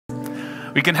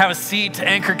We can have a seat.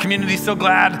 Anchor Community, so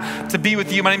glad to be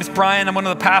with you. My name is Bryan. I'm one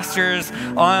of the pastors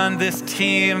on this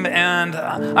team, and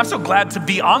I'm so glad to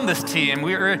be on this team.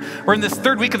 We're in this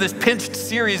third week of this Pinched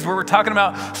series where we're talking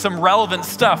about some relevant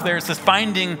stuff. There's this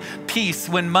finding peace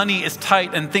when money is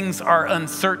tight and things are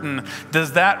uncertain.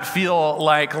 Does that feel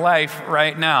like life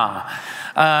right now?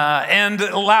 And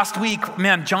last week,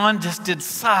 man, John just did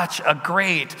such a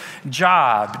great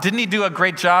job. Didn't he do a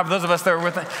great job? Those of us that were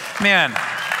with him, man,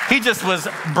 he just was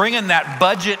bringing that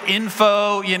budget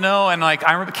info, and like,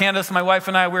 I remember Candace, my wife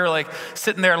and I, we were like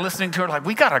sitting there listening to her, like,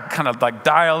 we got to kind of like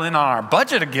dial in on our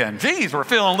budget again. Geez, we're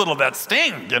feeling a little of that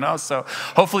sting, so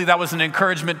hopefully that was an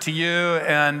encouragement to you.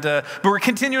 And, but we're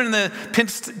continuing the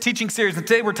Pinched teaching series, and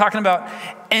today we're talking about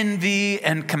envy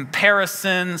and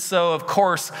comparison. So of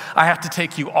course, I have to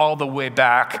take you all the way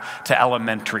back to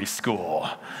elementary school,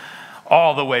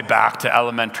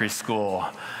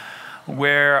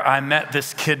 where I met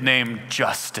this kid named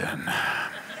Justin.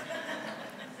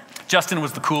 Justin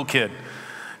was the cool kid.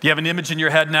 Do you have an image in your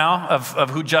head now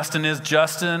of who Justin is?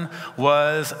 Justin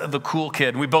was the cool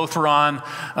kid. We both were on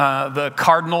the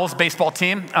Cardinals baseball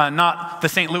team, not the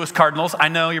St. Louis Cardinals. I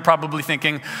know you're probably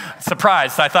thinking,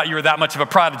 surprise, I thought you were that much of a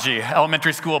prodigy,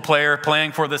 elementary school player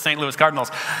playing for the St. Louis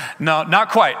Cardinals. No, not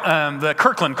quite. The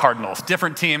Kirkland Cardinals,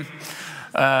 different team.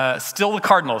 Still the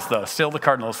Cardinals, though. Still the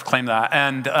Cardinals claim that.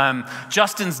 And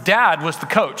Justin's dad was the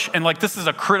coach. And like, this is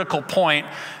a critical point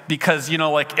because,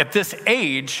 like at this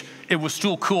age, it was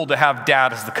still cool to have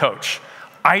dad as the coach.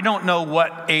 I don't know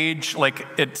what age, like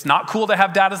it's not cool to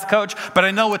have dad as the coach, but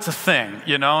I know it's a thing,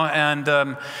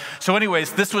 And so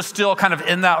anyways, this was still kind of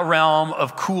in that realm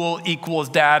of cool equals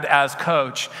dad as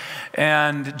coach.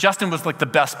 And Justin was like the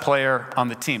best player on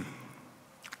the team.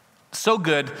 So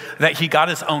good that he got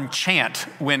his own chant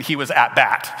when he was at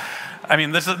bat. I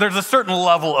mean, there's a certain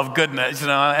level of goodness,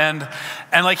 and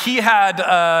like he had,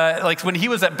 like when he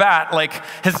was at bat, like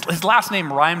his last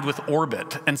name rhymed with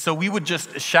orbit. And so we would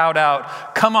just shout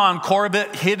out, come on,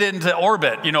 Corbett, hit into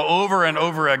orbit, over and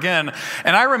over again.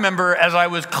 And I remember as I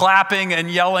was clapping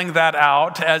and yelling that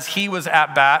out as he was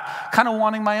at bat, kind of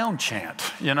wanting my own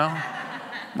chant,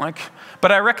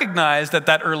 But I recognized at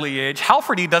that early age,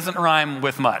 Halferty doesn't rhyme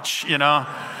with much,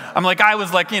 I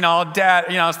was like, Dad,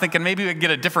 I was thinking maybe we could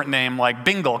get a different name like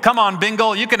Bingle. Come on,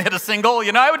 Bingle, you can hit a single,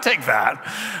 I would take that.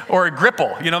 Or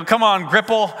Gripple, come on,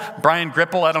 Gripple, Bryan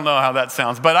Gripple, I don't know how that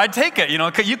sounds, but I'd take it,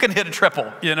 you can hit a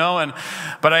triple,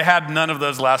 but I had none of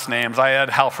those last names. I had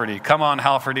Halferty. Come on,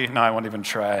 Halferty. No, I won't even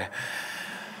try.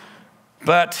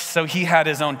 But so he had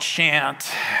his own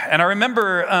chant. And I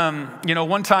remember,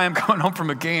 one time going home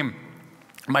from a game,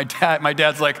 my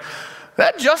dad's like,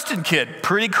 that Justin kid,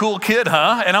 pretty cool kid,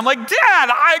 huh? And I'm like, Dad,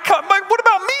 what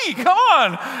about me? Come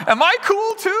on. Am I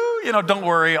cool too? Don't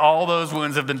worry. All those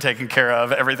wounds have been taken care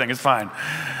of. Everything is fine.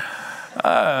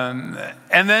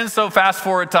 And then so fast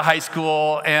forward to high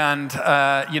school, and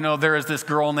there is this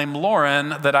girl named Lauren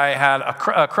that I had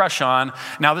a crush on.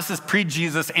 Now this is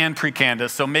pre-Jesus and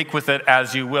pre-Candace, so make with it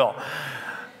as you will.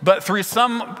 But through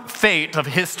some fate of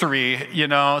history,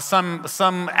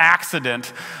 some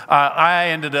accident, I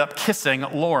ended up kissing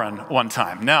Lauren one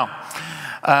time. Now,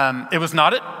 it was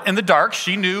not in the dark.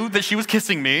 She knew that she was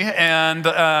kissing me, and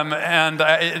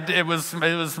it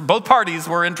was both parties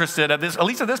were interested at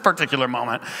least at this particular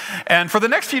moment. And for the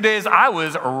next few days, I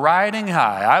was riding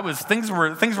high. Things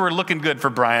were looking good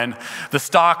for Bryan. The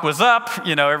stock was up.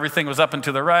 Everything was up and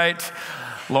to the right.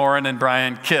 Lauren and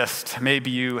Bryan kissed. Maybe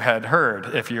you had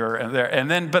heard if you're there.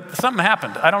 But something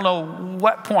happened. I don't know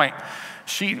what point.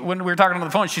 When we were talking on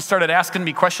the phone, she started asking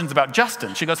me questions about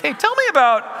Justin. She goes, hey, tell me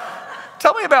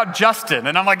about Justin.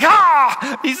 And I'm like,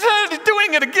 he's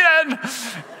doing it again.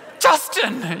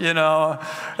 Justin,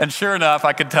 And sure enough,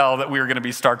 I could tell that we were going to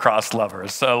be star-crossed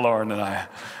lovers, Lauren and I.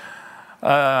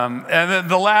 And then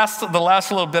the last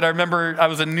little bit, I remember I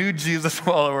was a new Jesus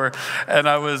follower, and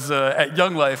I was at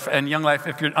Young Life. And Young Life,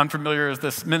 if you're unfamiliar, is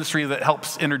this ministry that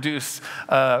helps introduce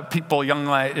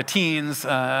teens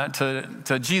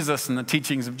to Jesus and the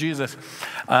teachings of Jesus.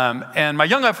 And my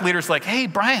Young Life leader's like, hey,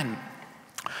 Bryan,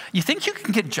 you think you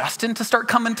can get Justin to start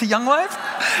coming to Young Life?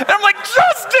 And I'm like,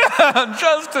 Justin.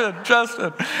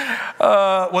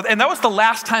 And that was the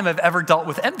last time I've ever dealt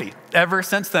with envy. Ever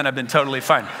since then, I've been totally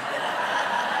fine.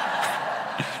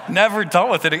 Never dealt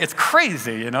with it. It's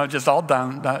crazy, just all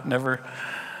done, never.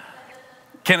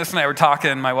 Candace and I were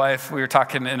talking, my wife, we were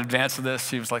talking in advance of this.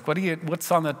 She was like, what are you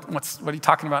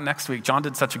talking about next week? John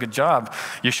did such a good job.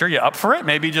 You sure you're up for it?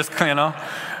 Maybe just,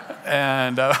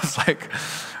 And I was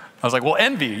like, well,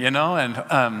 envy,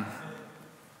 And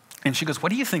she goes, what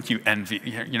do you think you envy,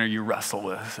 you wrestle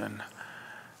with?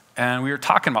 And we were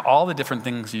talking about all the different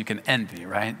things you can envy,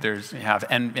 right? You have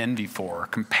envy for,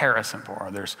 comparison for,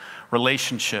 there's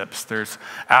relationships, there's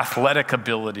athletic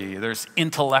ability, there's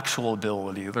intellectual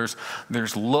ability,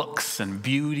 there's looks and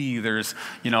beauty, there's,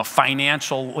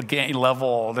 financial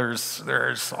level,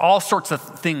 there's all sorts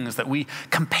of things that we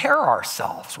compare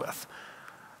ourselves with.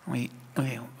 We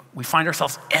find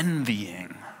ourselves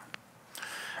envying.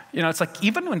 It's like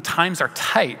even when times are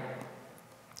tight,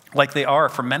 like they are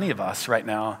for many of us right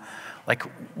now, like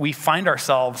we find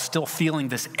ourselves still feeling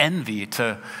this envy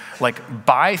to like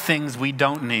buy things we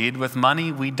don't need with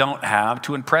money we don't have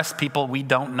to impress people we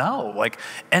don't know. Like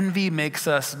envy makes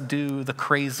us do the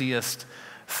craziest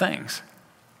things.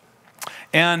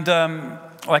 And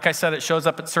like I said, it shows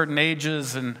up at certain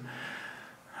ages and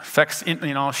affects,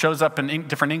 shows up in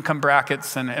different income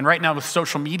brackets. And right now with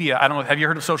social media, I don't know, have you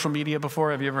heard of social media before?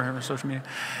 Have you ever heard of social media?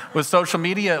 With social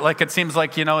media, like it seems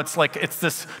like, it's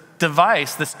this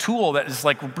device, this tool that is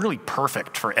like really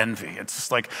perfect for envy. It's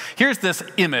just like, here's this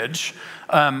image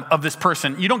of this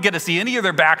person. You don't get to see any of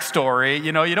their backstory.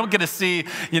 You don't get to see,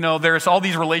 there's all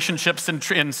these relationships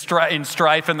in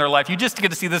strife in their life. You just get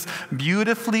to see this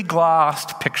beautifully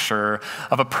glossed picture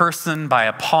of a person by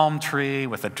a palm tree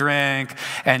with a drink.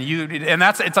 And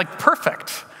it's like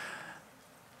perfectly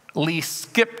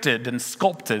scripted and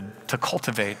sculpted to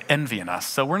cultivate envy in us.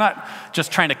 So we're not just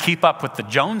trying to keep up with the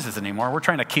Joneses anymore. We're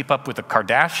trying to keep up with the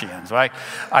Kardashians. So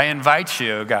I invite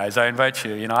you guys, I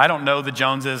don't know the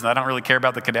Joneses and I don't really care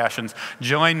about the Kardashians.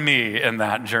 Join me in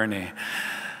that journey.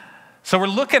 So we're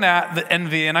looking at the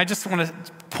envy, and I just want to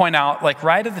point out, like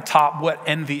right at the top, what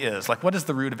envy is. Like what is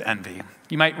the root of envy?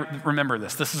 You might remember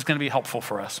this. This is going to be helpful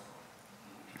for us.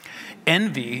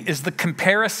 Envy is the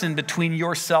comparison between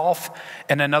yourself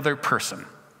and another person.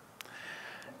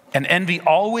 And envy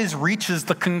always reaches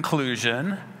the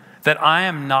conclusion that I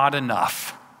am not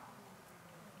enough.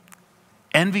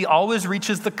 Envy always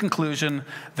reaches the conclusion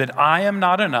that I am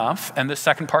not enough, and the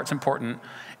second part's important,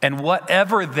 and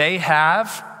whatever they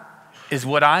have is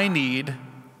what I need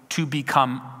to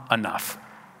become enough.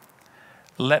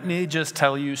 Let me just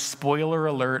tell you, spoiler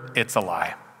alert, it's a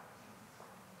lie.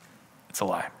 It's a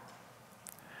lie.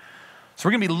 So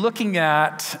we're going to be looking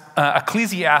at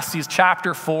Ecclesiastes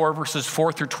chapter 4, verses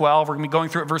 4 through 12. We're going to be going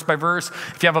through it verse by verse.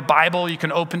 If you have a Bible, you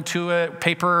can open to it,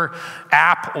 paper,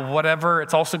 app, or whatever.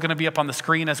 It's also going to be up on the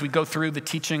screen as we go through the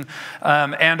teaching.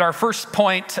 And our first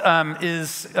point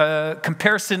is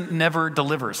comparison never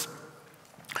delivers.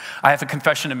 I have a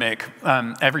confession to make.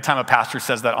 Every time a pastor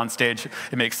says that on stage,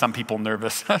 it makes some people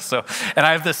nervous. And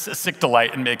I have this sick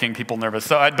delight in making people nervous.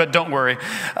 But don't worry.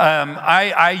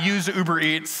 I use Uber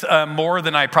Eats more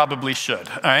than I probably should.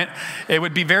 All right? It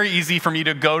would be very easy for me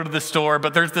to go to the store,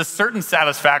 but there's this certain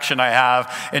satisfaction I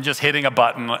have in just hitting a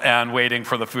button and waiting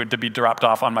for the food to be dropped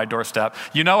off on my doorstep.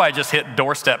 I just hit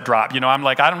doorstep drop. I'm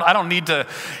like, I don't need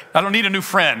a new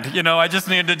friend. I just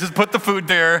need to just put the food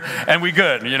there and we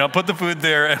good. Put the food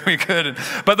there and we good.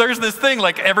 But there's this thing,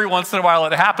 like every once in a while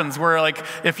it happens where like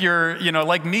if you're,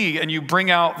 like me and you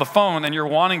bring out the phone and you're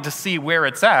wanting to see where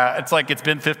it's at, it's like it's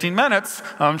been 15 minutes,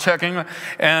 I'm checking,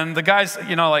 and the guy's,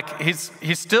 like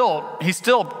he's still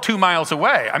 2 miles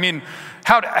away. I mean,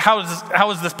 how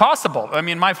is this possible? I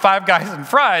mean, my 5 guys and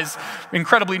fries,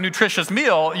 incredibly nutritious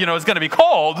meal, is going to be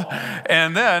cold.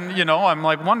 And then, I'm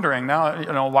like wondering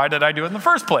now, why did I do it in the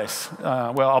first place?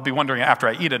 Well, I'll be wondering after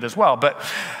I eat it as well. But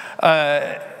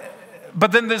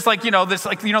then there's the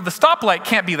stoplight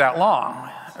can't be that long,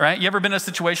 right? You ever been in a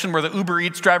situation where the Uber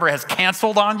Eats driver has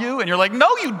canceled on you and you're like,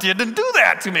 no, you didn't do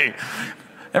that to me.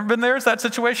 Ever been there? Is that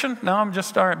situation? No, I'm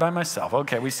just all right by myself.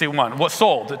 Okay, we see one. What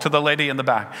sold to the lady in the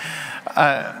back?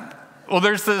 Well,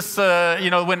 there's this,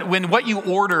 when what you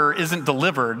order isn't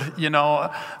delivered,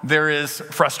 there is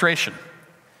frustration.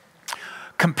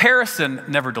 Comparison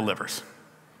never delivers.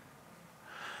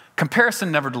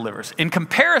 Comparison never delivers. In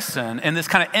comparison, in this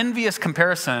kind of envious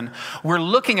comparison, we're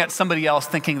looking at somebody else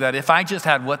thinking that if I just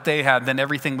had what they had, then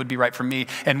everything would be right for me.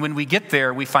 And when we get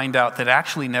there, we find out that it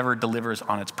actually never delivers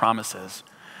on its promises.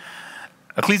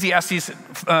 Ecclesiastes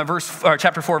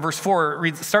chapter 4, verse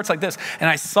 4 starts like this. And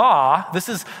I saw, this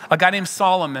is a guy named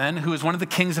Solomon, who is one of the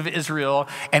kings of Israel.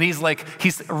 And he's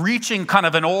reaching kind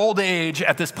of an old age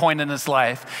at this point in his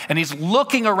life. And he's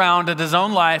looking around at his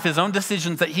own life, his own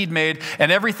decisions that he'd made,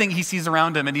 and everything he sees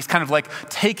around him. And he's kind of like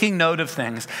taking note of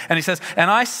things. And he says,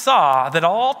 and I saw that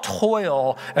all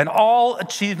toil and all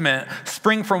achievement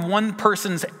spring from one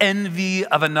person's envy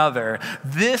of another.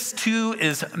 This too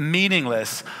is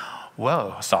meaningless.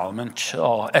 Whoa, Solomon,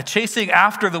 chill. Chasing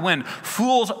after the wind.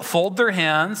 Fools fold their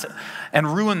hands and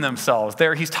ruin themselves.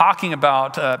 There he's talking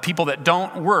about people that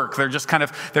don't work. They're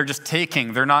just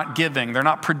taking, they're not giving, they're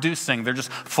not producing, they're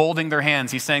just folding their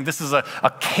hands. He's saying this is a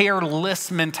careless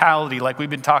mentality like we've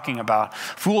been talking about.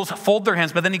 Fools fold their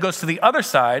hands, but then he goes to the other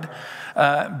side.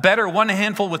 Better one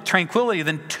handful with tranquility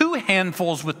than two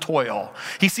handfuls with toil.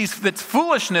 He sees it's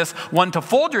foolishness, one, to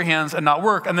fold your hands and not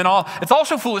work, and then it's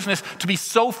also foolishness to be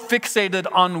so fixated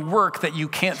on work that you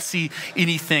can't see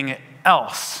anything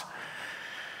else.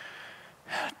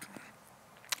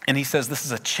 And he says this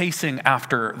is a chasing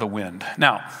after the wind.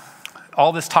 Now,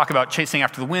 all this talk about chasing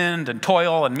after the wind and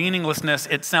toil and meaninglessness,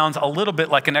 it sounds a little bit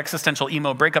like an existential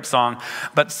emo breakup song,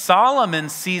 but Solomon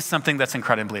sees something that's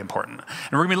incredibly important.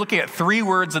 And we're going to be looking at three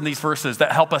words in these verses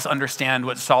that help us understand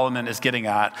what Solomon is getting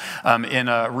at in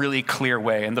a really clear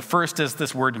way. And the first is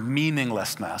this word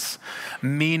meaninglessness.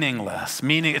 Meaningless.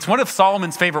 It's one of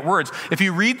Solomon's favorite words. If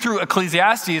you read through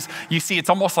Ecclesiastes, you see it's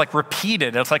almost like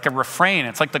repeated. It's like a refrain.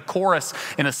 It's like the chorus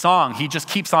in a song. He just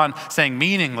keeps on saying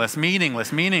meaningless,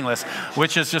 meaningless, meaningless,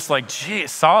 which is just like, gee,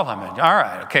 Solomon. All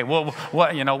right, okay, well,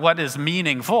 what is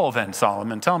meaningful then,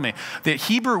 Solomon? Tell me. The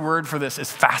Hebrew word for this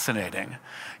is fascinating.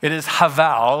 It is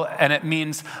haval, and it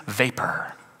means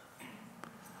vapor.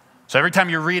 So every time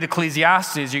you read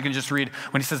Ecclesiastes, you can just read,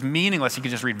 when he says meaningless, you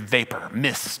can just read vapor,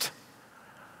 mist.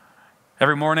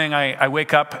 Every morning I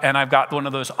wake up and I've got one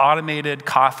of those automated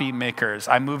coffee makers.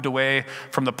 I moved away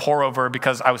from the pour over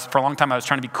because for a long time I was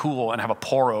trying to be cool and have a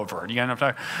pour over. Do you know what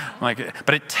I'm talking?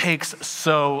 But it takes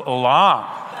so long.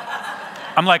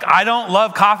 I'm like, I don't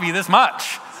love coffee this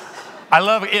much. I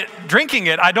love drinking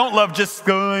it. I don't love just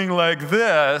going like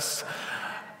this.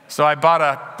 So we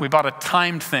bought a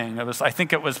timed thing. I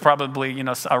think it was probably,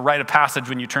 a rite of passage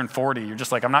when you turn 40. You're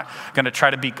just like, I'm not going to try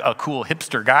to be a cool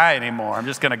hipster guy anymore. I'm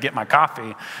just going to get my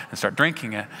coffee and start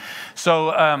drinking it.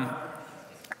 So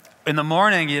in the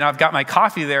morning, I've got my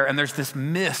coffee there, and there's this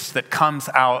mist that comes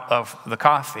out of the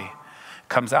coffee. It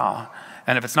comes out.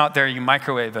 And if it's not there, you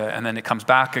microwave it, and then it comes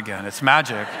back again. It's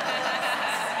magic.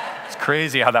 It's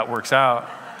crazy how that works out.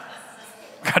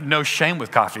 Got no shame with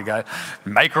coffee, guys.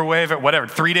 Microwave it, whatever.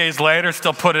 3 days later,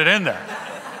 still put it in there.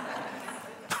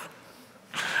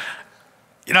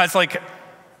 It's like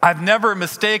I've never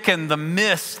mistaken the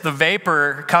mist, the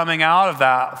vapor coming out of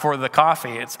that for the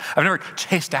coffee. I've never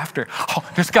chased after,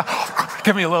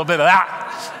 give me a little bit of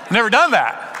that. Never done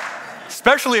that.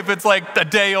 Especially if it's like a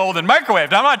day old and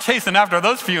microwaved. I'm not chasing after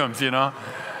those fumes,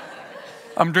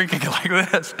 I'm drinking it like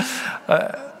this.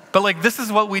 But this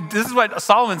is what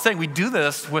Solomon's saying. We do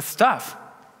this with stuff.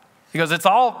 He goes,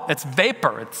 it's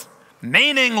vapor. It's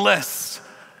meaningless.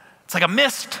 It's like a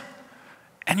mist.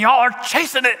 And y'all are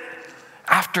chasing it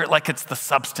after it like it's the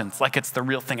substance, like it's the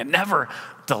real thing. It never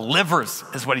delivers,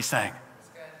 is what he's saying.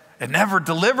 It never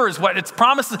delivers what its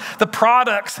promises. The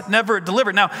products never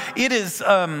deliver. Now, it's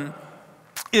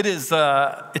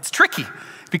tricky.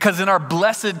 Because in our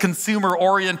blessed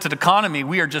consumer-oriented economy,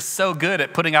 we are just so good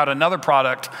at putting out another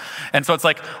product. And so it's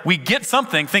like we get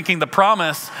something thinking the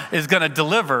promise is going to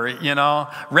deliver,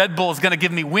 Red Bull is going to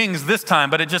give me wings this time,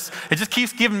 but it just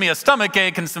keeps giving me a stomach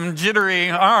ache and some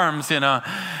jittery arms,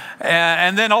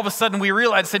 And then all of a sudden we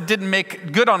realize it didn't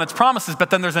make good on its promises,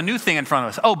 but then there's a new thing in front of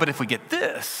us. Oh, but if we get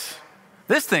this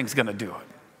thing's going to do it.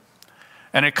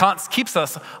 And it keeps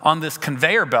us on this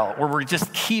conveyor belt where we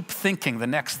just keep thinking the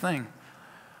next thing.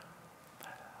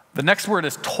 The next word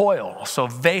is toil. So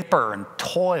vapor and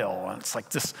toil. And it's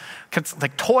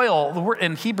like toil, the word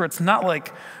in Hebrew, it's not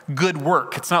like good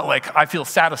work. It's not like I feel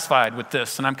satisfied with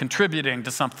this and I'm contributing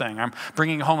to something. I'm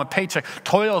bringing home a paycheck.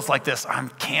 Toil is like this. I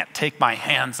can't take my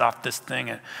hands off this thing.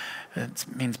 It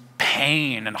means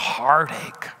pain and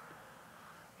heartache.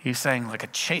 He's saying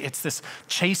it's this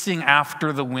chasing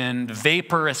after the wind,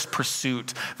 vaporous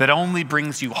pursuit that only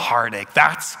brings you heartache.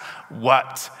 That's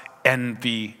what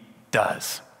envy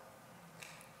does.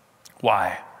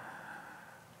 Why?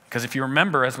 Because if you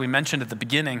remember, as we mentioned at the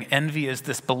beginning, envy is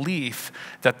this belief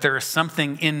that there is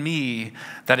something in me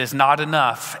that is not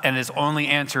enough and is only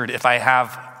answered if I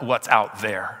have what's out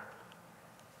there.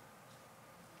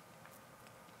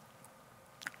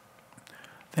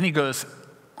 Then he goes,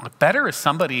 better is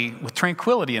somebody with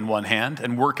tranquility in one hand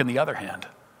and work in the other hand.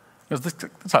 This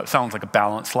sounds like a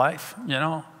balanced life,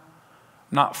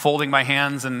 Not folding my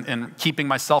hands and keeping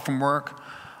myself from work.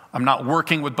 I'm not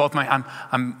working with both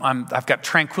I've got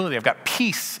tranquility, I've got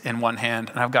peace in one hand,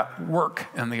 and I've got work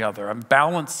in the other. I'm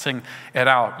balancing it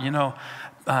out.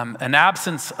 An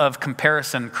absence of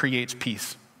comparison creates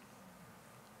peace.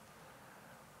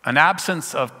 An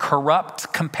absence of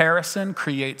corrupt comparison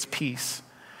creates peace.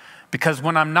 Because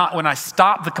when I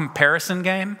stop the comparison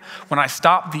game, when I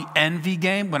stop the envy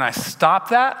game, when I stop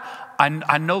that,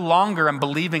 I no longer am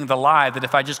believing the lie that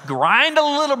if I just grind a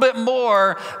little bit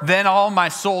more, then all my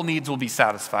soul needs will be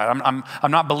satisfied.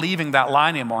 I'm not believing that lie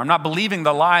anymore. I'm not believing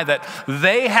the lie that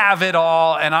they have it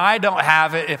all and I don't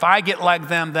have it. If I get like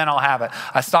them, then I'll have it.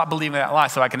 I stop believing that lie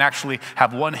so I can actually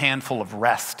have one handful of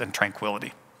rest and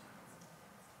tranquility.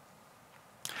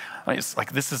 It's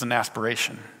like this is an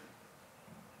aspiration.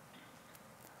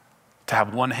 To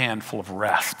have one handful of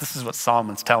rest. This is what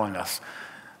Solomon's telling us.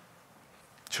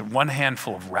 One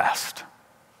handful of rest,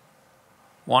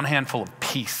 one handful of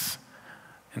peace.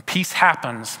 And peace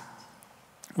happens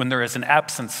when there is an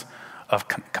absence of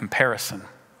comparison.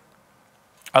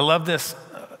 I love this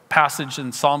passage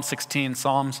in Psalm 16,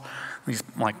 Psalms, these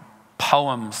like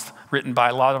poems written by,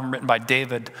 a lot of them written by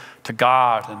David to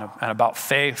God and about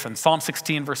faith. And Psalm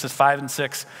 16 verses 5 and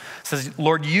 6 says,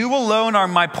 Lord, you alone are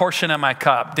my portion and my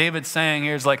cup. David's saying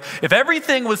here is like, if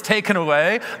everything was taken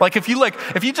away, if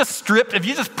you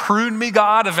just pruned me,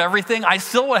 God, of everything, I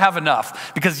still would have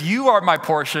enough because you are my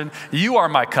portion, you are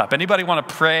my cup. Anybody want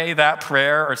to pray that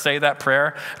prayer or say that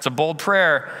prayer? It's a bold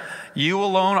prayer. You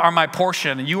alone are my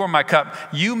portion, and you are my cup.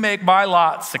 You make my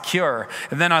lot secure.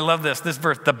 And then I love this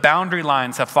verse, the boundary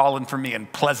lines have fallen for me in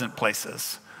pleasant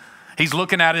places. He's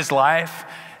looking at his life,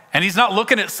 and he's not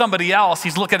looking at somebody else.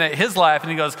 He's looking at his life,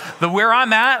 and he goes, where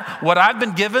I'm at, what I've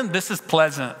been given, this is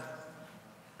pleasant.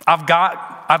 I've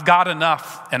got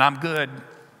enough, and I'm good.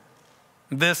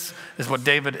 This is what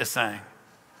David is saying.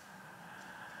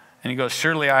 And he goes,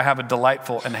 surely I have a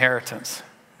delightful inheritance.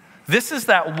 This is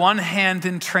that one hand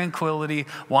in tranquility,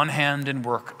 one hand in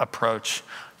work approach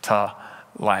to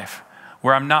life,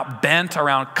 where I'm not bent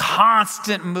around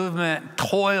constant movement,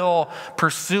 toil,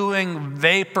 pursuing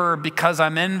vapor because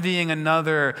I'm envying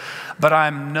another, but I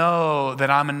know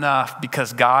that I'm enough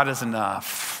because God is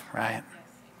enough, right?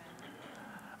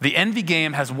 The envy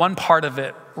game has one part of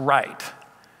it right.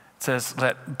 It says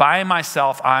that by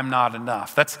myself, I'm not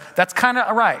enough. That's kind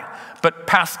of right. But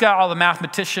Pascal, the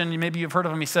mathematician, maybe you've heard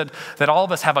of him, he said that all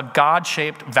of us have a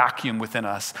God-shaped vacuum within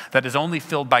us that is only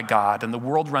filled by God. And the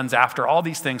world runs after all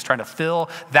these things, trying to fill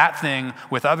that thing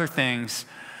with other things.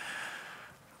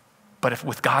 But if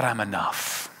with God, I'm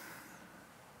enough.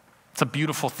 It's a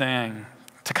beautiful thing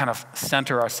to kind of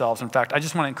center ourselves. In fact, I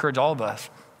just want to encourage all of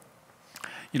us,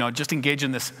 just engage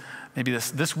in this, maybe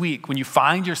this week, when you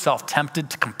find yourself tempted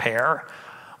to compare,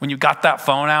 when you got that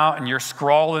phone out and you're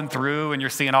scrolling through and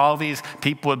you're seeing all these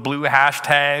people with blue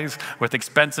hashtags with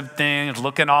expensive things,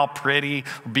 looking all pretty,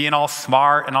 being all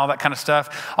smart and all that kind of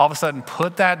stuff, all of a sudden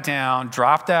put that down,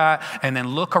 drop that, and then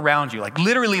look around you.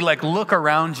 Literally look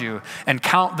around you and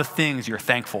count the things you're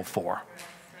thankful for.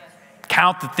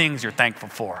 Count the things you're thankful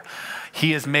for.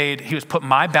 He has put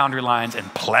my boundary lines in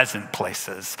pleasant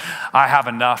places. I have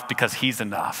enough because he's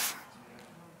enough.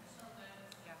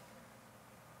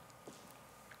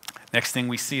 Next thing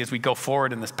we see as we go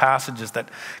forward in this passage is that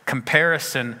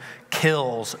comparison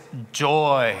kills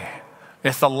joy.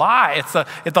 It's the lie.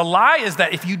 The lie is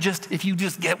that if you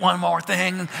just get one more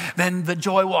thing, then the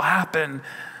joy will happen.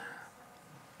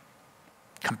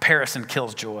 Comparison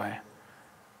kills joy.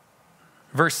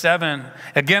 Verse 7,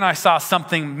 again, I saw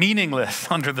something meaningless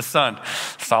under the sun.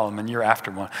 Solomon, you're after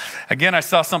one. Again, I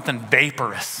saw something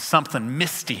vaporous, something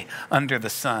misty under the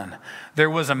sun. There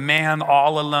was a man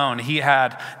all alone. He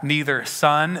had neither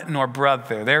son nor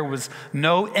brother. There was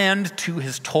no end to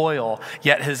his toil,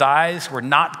 yet his eyes were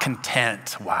not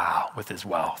content, with his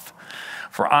wealth.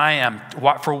 For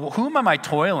whom am I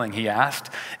toiling, he asked,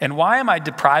 and why am I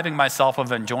depriving myself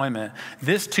of enjoyment?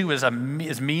 This too is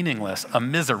meaningless, a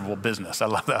miserable business. I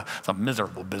love that. It's a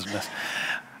miserable business.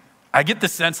 I get the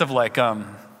sense of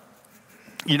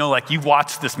you've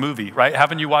watched this movie, right?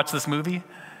 Haven't you watched this movie?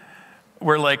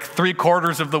 Where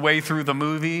 3/4 of the way through the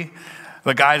movie,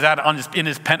 the guy's in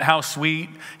his penthouse suite.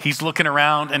 He's looking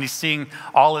around and he's seeing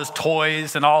all his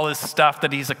toys and all his stuff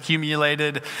that he's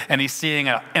accumulated, and he's seeing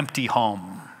an empty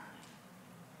home.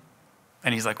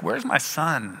 And he's like, where's my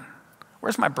son?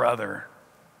 Where's my brother?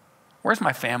 Where's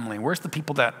my family? Where's the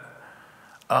people that,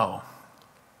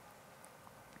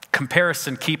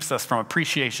 Comparison keeps us from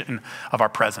appreciation of our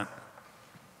present.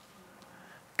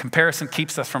 Comparison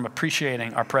keeps us from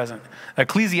appreciating our present.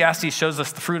 Ecclesiastes shows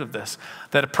us the fruit of this,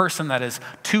 that a person that is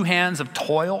 2 hands of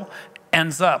toil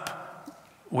ends up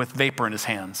with vapor in his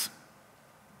hands.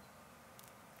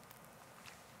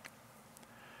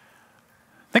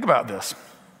 Think about this,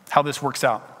 how this works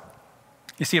out.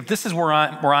 You see, if this is where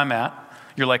I'm at,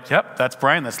 you're like, yep, that's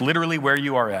Bryan. That's literally where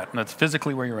you are at. And that's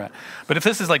physically where you're at. But if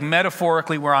this is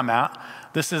metaphorically where I'm at,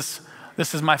 this is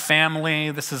This is my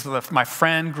family. This is my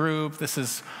friend group. This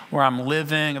is where I'm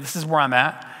living. This is where I'm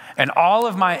at. And all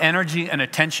of my energy and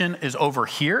attention is over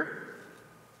here,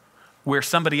 where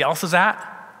somebody else is at,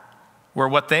 where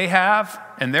what they have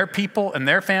and their people and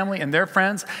their family and their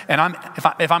friends. And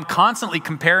if I'm constantly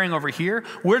comparing over here,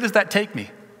 where does that take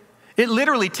me? It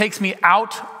literally takes me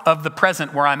out of the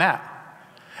present where I'm at.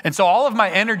 And so all of my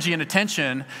energy and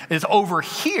attention is over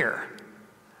here.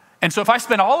 And so if I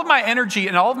spend all of my energy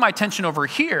and all of my attention over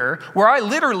here, where I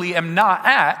literally am not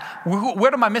at,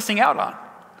 what am I missing out on?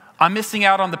 I'm missing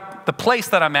out on the place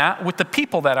that I'm at with the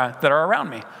people that are around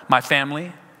me, my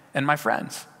family and my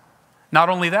friends. Not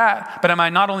only that, but am I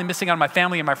not only missing out on my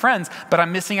family and my friends, but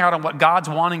I'm missing out on what God's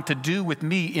wanting to do with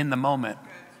me in the moment.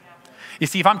 You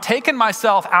see, if I'm taking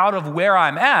myself out of where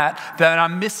I'm at, then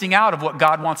I'm missing out of what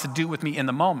God wants to do with me in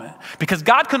the moment. Because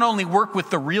God can only work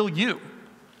with the real you.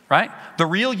 Right? The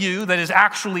real you that is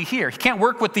actually here. He can't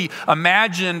work with the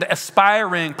imagined,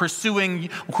 aspiring, pursuing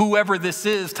whoever this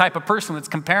is type of person that's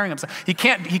comparing himself. He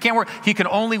can't work. He can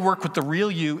only work with the real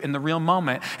you in the real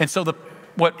moment. And so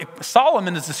what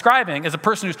Solomon is describing is a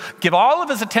person who's give all of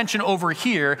his attention over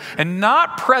here and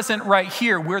not present right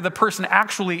here where the person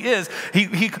actually is.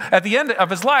 He at the end of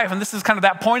his life, and this is kind of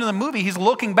that point in the movie, he's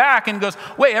looking back and goes,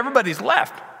 wait, everybody's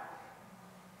left.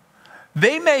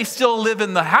 They may still live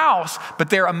in the house, but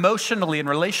they're emotionally and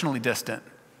relationally distant.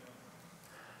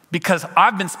 Because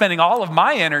I've been spending all of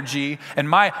my energy and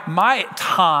my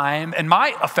time and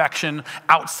my affection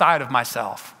outside of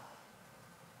myself.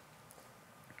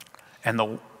 And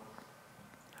the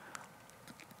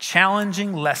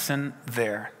challenging lesson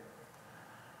there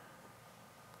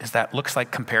is that looks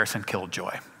like comparison killed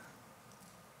joy.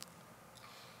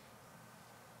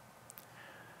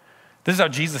 This is how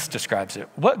Jesus describes it.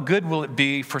 What good will it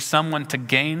be for someone to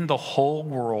gain the whole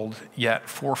world yet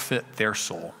forfeit their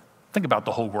soul? Think about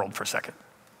the whole world for a second.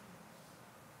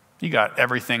 You got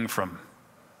everything from,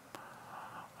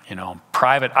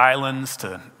 private islands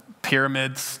to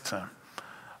pyramids to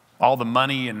all the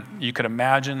money and you could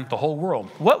imagine the whole world.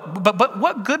 But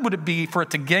what good would it be for it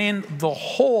to gain the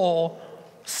whole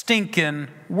stinking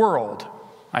world?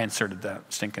 I inserted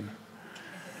that, stinking.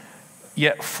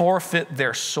 Yet forfeit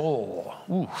their soul.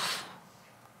 Oof.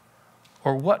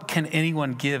 Or what can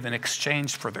anyone give in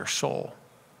exchange for their soul?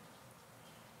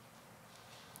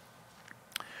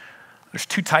 There's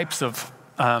two types of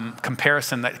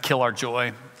comparison that kill our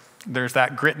joy. There's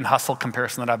that grit and hustle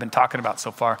comparison that I've been talking about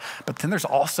so far. But then there's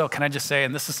also, can I just say,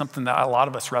 and this is something that a lot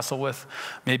of us wrestle with,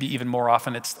 maybe even more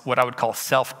often, it's what I would call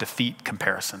self-defeat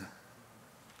comparison.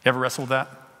 You ever wrestle with that?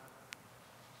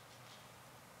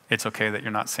 It's okay that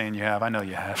you're not saying you have. I know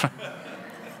you have.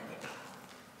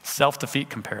 Self-defeat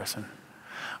comparison.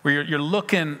 Where you're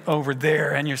looking over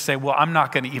there and you say, well, I'm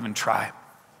not going to even try.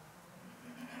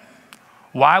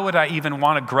 Why would I even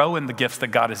want to grow in the gifts that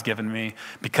God has given me?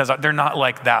 Because they're not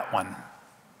like that one.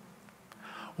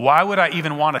 Why would I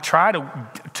even want to try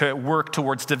to work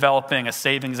towards developing a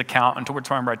savings account and towards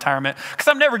my retirement? Because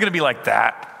I'm never going to be like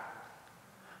that.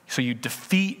 So you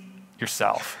defeat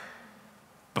yourself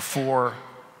before.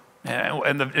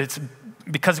 It's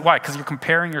because why? Because you're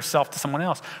comparing yourself to someone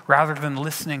else rather than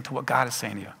listening to what God is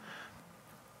saying to you.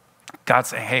 God's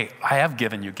saying, hey, I have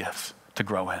given you gifts to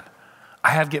grow in. I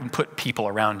have put people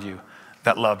around you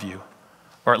that love you,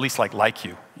 or at least like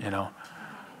you,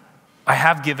 I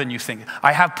have given you things.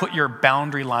 I have put your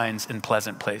boundary lines in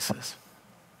pleasant places.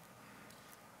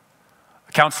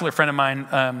 A counselor friend of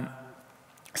mine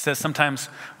says sometimes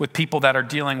with people that are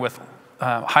dealing with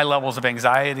high levels of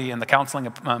anxiety in the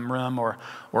counseling room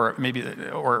or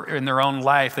in their own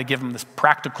life, they give them this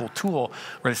practical tool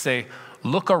where they say,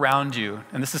 look around you,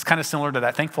 and this is kind of similar to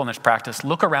that thankfulness practice,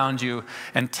 look around you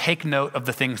and take note of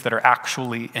the things that are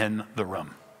actually in the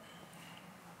room.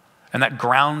 And that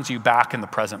grounds you back in the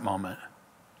present moment.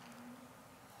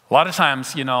 A lot of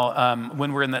times,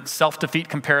 when we're in that self-defeat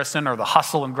comparison or the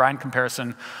hustle and grind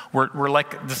comparison, we're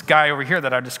like this guy over here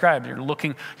that I described.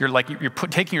 You're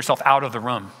taking yourself out of the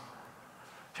room. You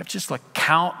have to just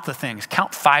count the things.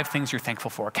 Count 5 things you're thankful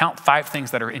for. Count 5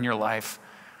 things that are in your life.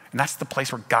 And that's the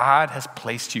place where God has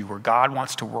placed you, where God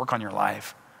wants to work on your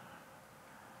life.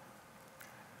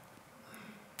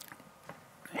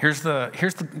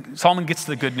 Solomon gets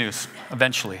to the good news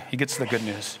eventually. He gets to the good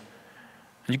news.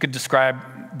 And you could describe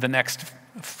the next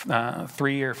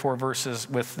 3 or 4 verses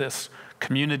with this: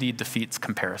 community defeats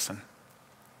comparison.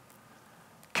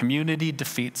 Community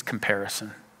defeats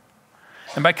comparison.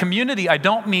 And by community, I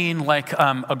don't mean like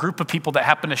a group of people that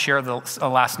happen to share the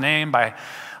last name by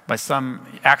some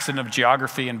accident of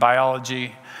geography and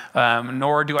biology,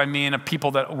 nor do I mean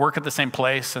people that work at the same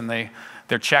place and they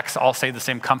their checks all say the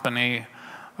same company.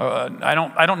 I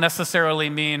don't necessarily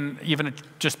mean even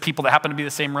just people that happen to be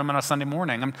the same room on a Sunday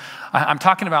morning. I'm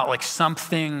talking about like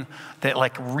something that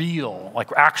like real,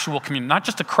 like actual community, not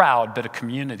just a crowd, but a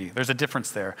community. There's a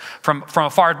difference there. From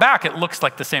afar back, it looks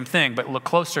like the same thing, but look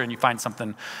closer and you find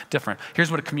something different.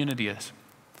 Here's what a community is.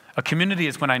 A community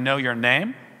is when I know your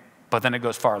name, but then it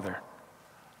goes farther.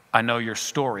 I know your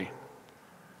story.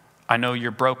 I know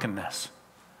your brokenness.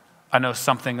 I know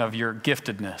something of your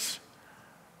giftedness.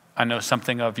 I know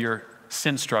something of your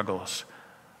sin struggles.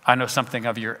 I know something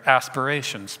of your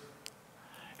aspirations.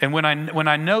 And when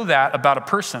I know that about a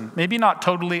person, maybe not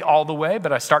totally all the way,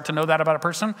 but I start to know that about a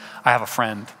person, I have a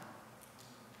friend.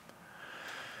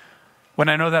 When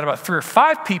I know that about 3 or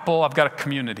 5 people, I've got a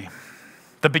community.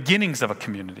 The beginnings of a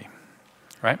community,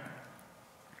 right?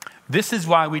 This is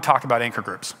why we talk about anchor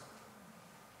groups.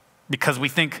 Because we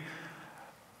think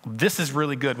this is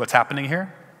really good what's happening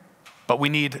here, but we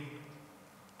need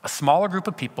a smaller group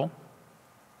of people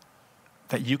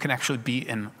that you can actually be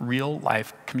in real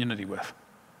life community with.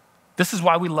 This is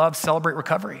why we love Celebrate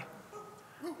Recovery.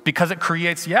 Because it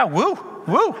creates, woo.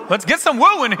 Let's get some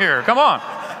woo in here, come on.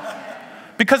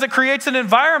 Because it creates an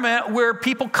environment where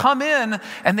people come in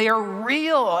and they are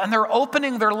real and they're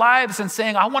opening their lives and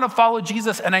saying, I want to follow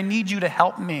Jesus and I need you to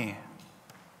help me.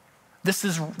 This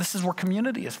is where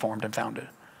community is formed and founded.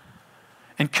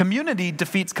 And community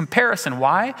defeats comparison.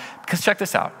 Why? Because check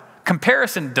this out.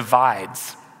 Comparison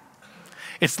divides.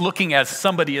 It's looking as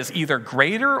somebody is either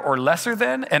greater or lesser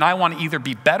than, and I want to either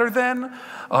be better than,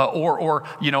 or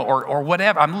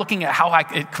whatever. I'm looking at how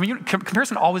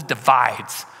comparison always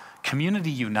divides. Community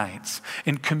unites.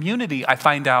 In community, I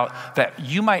find out that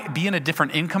you might be in a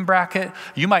different income bracket.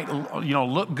 You might,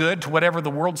 look good to whatever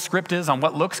the world script is on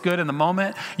what looks good in the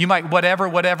moment. You might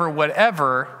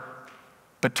whatever.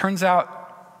 But turns out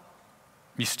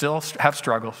you still have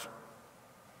struggles.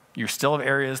 You still have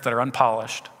areas that are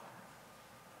unpolished.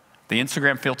 The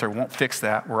Instagram filter won't fix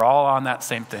that. We're all on that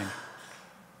same thing.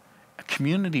 A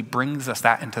community brings us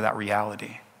into that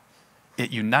reality.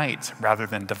 It unites rather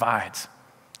than divides.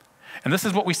 And this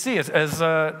is what we see as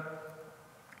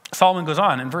Solomon goes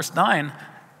on. In verse 9,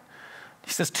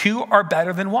 he says, 2 are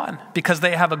better than 1 because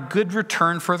they have a good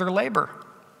return for their labor.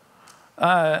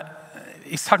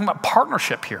 He's talking about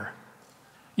partnership here.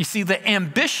 You see, the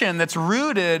ambition that's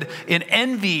rooted in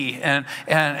envy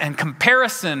and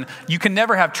comparison, you can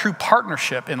never have true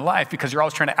partnership in life because you're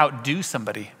always trying to outdo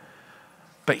somebody.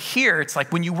 But here, it's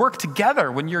like when you work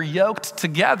together, when you're yoked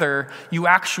together, you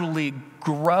actually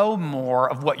grow more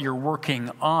of what you're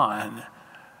working on.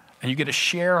 And you get to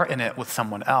share in it with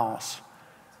someone else.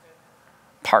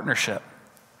 Partnership.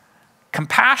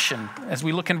 Compassion, as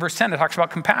we look in verse 10, it talks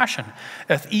about compassion.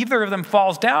 If either of them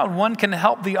falls down, one can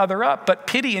help the other up, but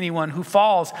pity anyone who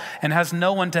falls and has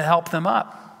no one to help them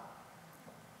up.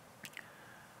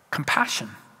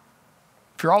 Compassion.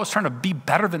 If you're always trying to be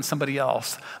better than somebody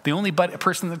else, the only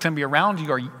person that's going to be around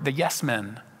you are the yes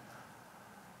men.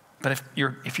 But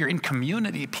if you're in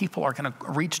community, people are going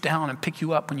to reach down and pick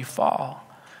you up when you fall.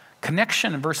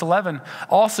 Connection in verse 11.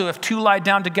 Also, if 2 lie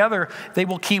down together, they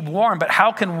will keep warm. But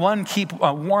how can one keep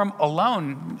warm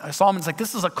alone? Solomon's like,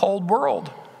 this is a cold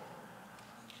world.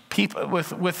 People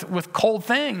with cold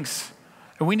things.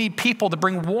 And we need people to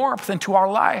bring warmth into our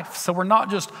life so we're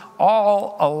not just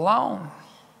all alone.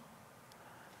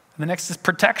 The next is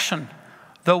protection.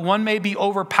 Though one may be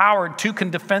overpowered, 2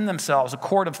 can defend themselves. A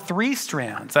cord of 3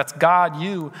 strands, that's God,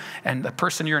 you, and the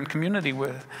person you're in community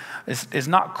with, is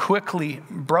not quickly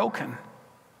broken.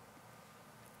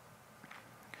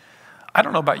 I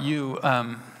don't know about you,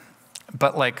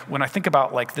 but like when I think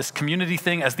about like this community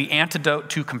thing as the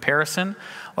antidote to comparison,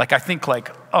 like I think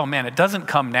like, oh man, it doesn't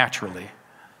come naturally.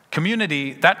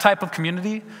 Community, that type of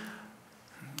community,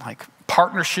 like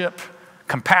partnership,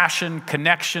 compassion,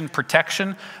 connection,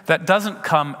 protection, that doesn't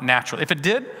come naturally. If it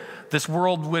did, this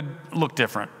world would look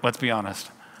different, let's be honest.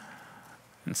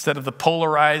 Instead of the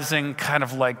polarizing kind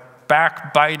of like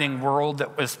backbiting world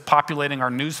that was populating our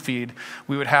news feed,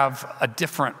 we would have a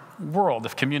different world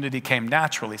if community came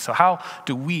naturally. So how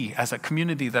do we, as a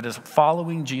community that is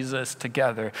following Jesus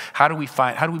together, how do we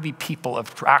be people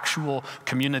of actual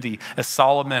community, as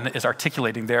Solomon is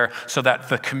articulating there, so that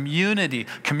the community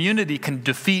can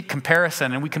defeat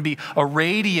comparison and we can be a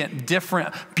radiant,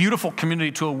 different, beautiful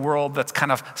community to a world that's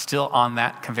kind of still on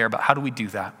that conveyor belt? How do we do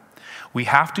that? We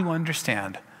have to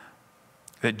understand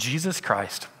that Jesus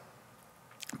Christ,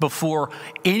 before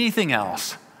anything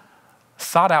else,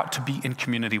 sought out to be in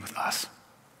community with us.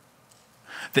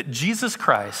 That Jesus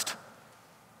Christ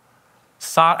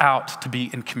sought out to be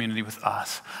in community with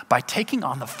us by taking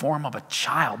on the form of a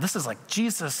child. This is like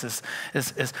Jesus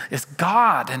is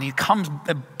God, and he comes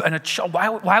in a child.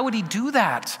 Why would he do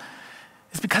that?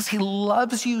 It's because he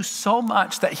loves you so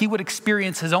much that he would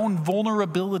experience his own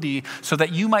vulnerability so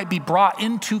that you might be brought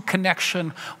into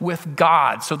connection with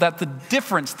God, so that the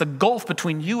difference, the gulf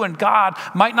between you and God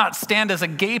might not stand as a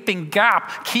gaping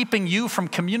gap keeping you from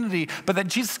community, but that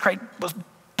Jesus Christ was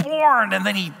born and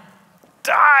then he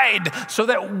died so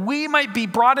that we might be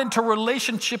brought into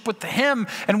relationship with him.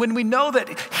 And when we know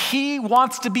that he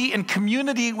wants to be in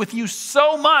community with you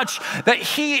so much that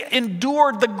he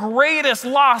endured the greatest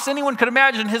loss anyone could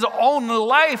imagine, his own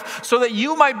life, so that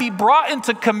you might be brought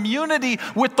into community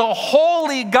with the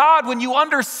holy God, when you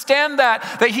understand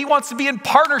that he wants to be in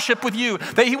partnership with you,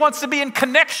 that he wants to be in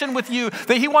connection with you,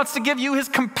 that he wants to give you his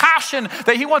compassion,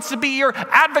 that he wants to be your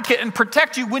advocate and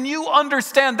protect you. When you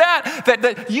understand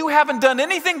that you haven't done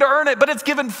anything to earn it, but it's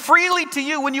given freely to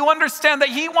you, when you understand that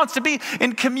he wants to be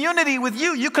in community with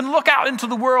you, you can look out into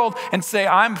the world and say,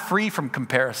 I'm free from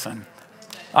comparison.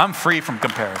 I'm free from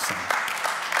comparison.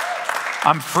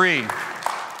 I'm free.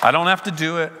 I don't have to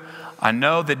do it. I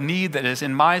know the need that is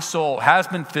in my soul has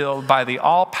been filled by the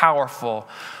all-powerful,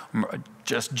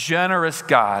 just generous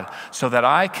God, so that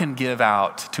I can give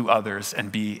out to others and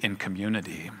be in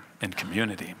community.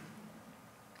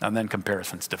 And then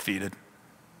comparison's defeated.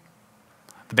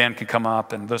 The band can come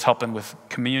up, and those helping with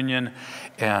communion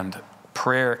and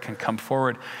prayer can come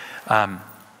forward.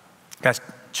 Guys,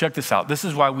 check this out. This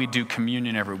is why we do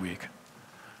communion every week.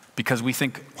 Because we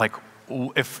think, like,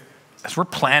 as we're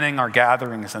planning our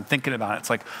gatherings and thinking about it, it's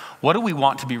like, what do we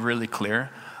want to be really clear?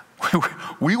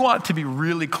 We want to be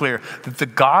really clear that the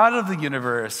God of the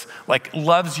universe, like,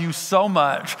 loves you so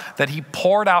much that he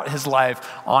poured out his life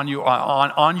on you,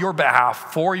 on your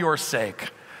behalf, for your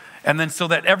sake. And then so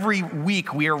that every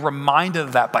week we are reminded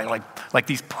of that by like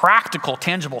these practical,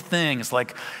 tangible things,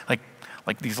 like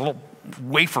these little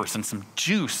wafers and some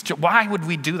juice. Why would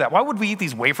we do that? Why would we eat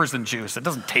these wafers and juice? It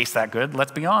doesn't taste that good,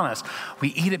 let's be honest. We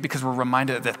eat it because we're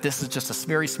reminded that this is just a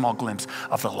very small glimpse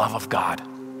of the love of God,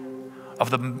 of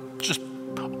the just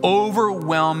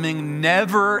overwhelming,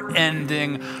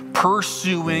 never-ending,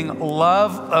 pursuing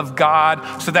love of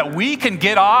God, so that we can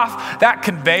get off that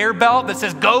conveyor belt that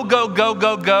says go, go, go,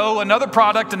 go, go, another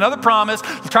product, another promise,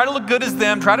 try to look good as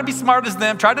them, try to be smart as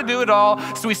them, try to do it all.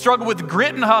 So we struggle with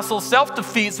grit and hustle,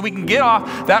 self-defeat, so we can get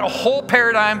off that whole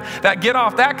paradigm, get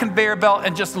off that conveyor belt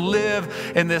and just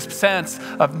live in this sense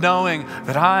of knowing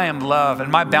that I am loved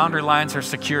and my boundary lines are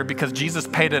secure because Jesus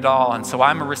paid it all, and so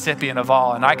I'm a recipient of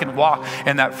all, and I can walk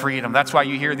in that freedom. That's why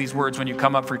you hear these words when you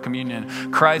come up for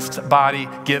communion. Christ's body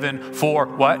given for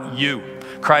what? You.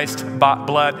 Christ's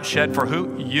blood shed for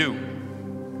who? You.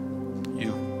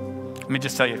 Let me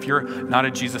just tell you, if you're not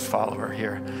a Jesus follower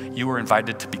here, you are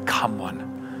invited to become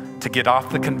one, to get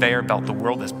off the conveyor belt the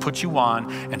world has put you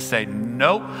on and say,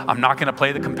 nope, I'm not going to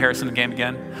play the comparison game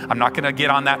again. I'm not going to get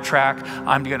on that track.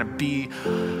 I'm going to be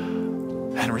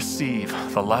and receive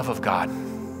the love of God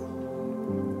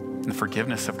and the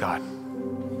forgiveness of God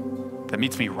that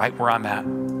meets me right where I'm at.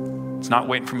 It's not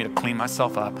waiting for me to clean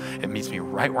myself up. It meets me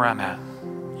right where I'm at.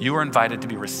 You are invited to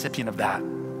be a recipient of that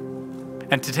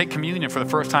and to take communion for the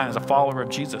first time as a follower of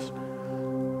Jesus.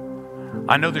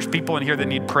 I know there's people in here that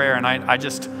need prayer, and I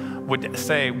just would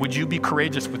say, would you be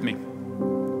courageous with me?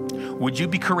 Would you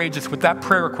be courageous with that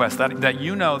prayer request that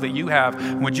you know that you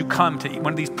have? Would you come to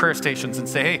one of these prayer stations and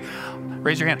say, hey,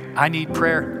 raise your hand, I need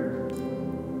prayer.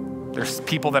 There's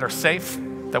people that are safe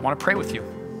that want to pray with you.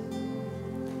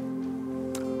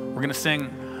 We're going to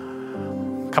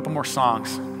sing a couple more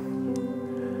songs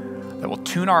that will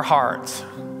tune our hearts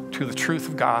to the truth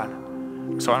of God.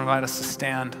 So I invite us to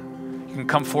stand. You can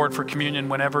come forward for communion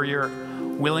whenever you're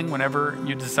willing, whenever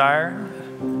you desire.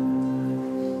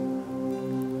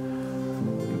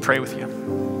 And pray with you.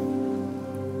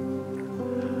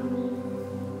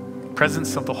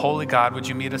 Presence of the Holy God, would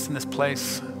you meet us in this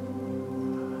place?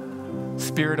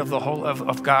 Spirit of the whole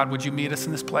of God, would you meet us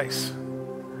in this place?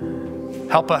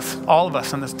 Help us, all of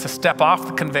us, in this, to step off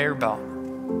the conveyor belt,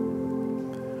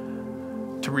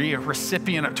 to be a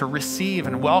recipient, to receive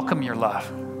and welcome your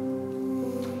love.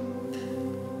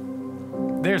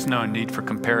 There's no need for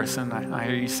comparison. I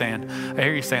hear you saying,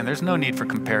 there's no need for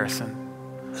comparison.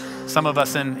 Some of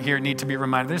us in here need to be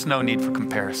reminded there's no need for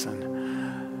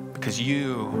comparison because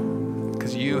you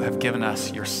have given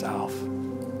us yourself.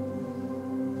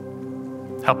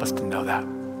 Help us to know that.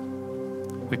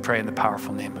 We pray in the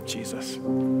powerful name of Jesus.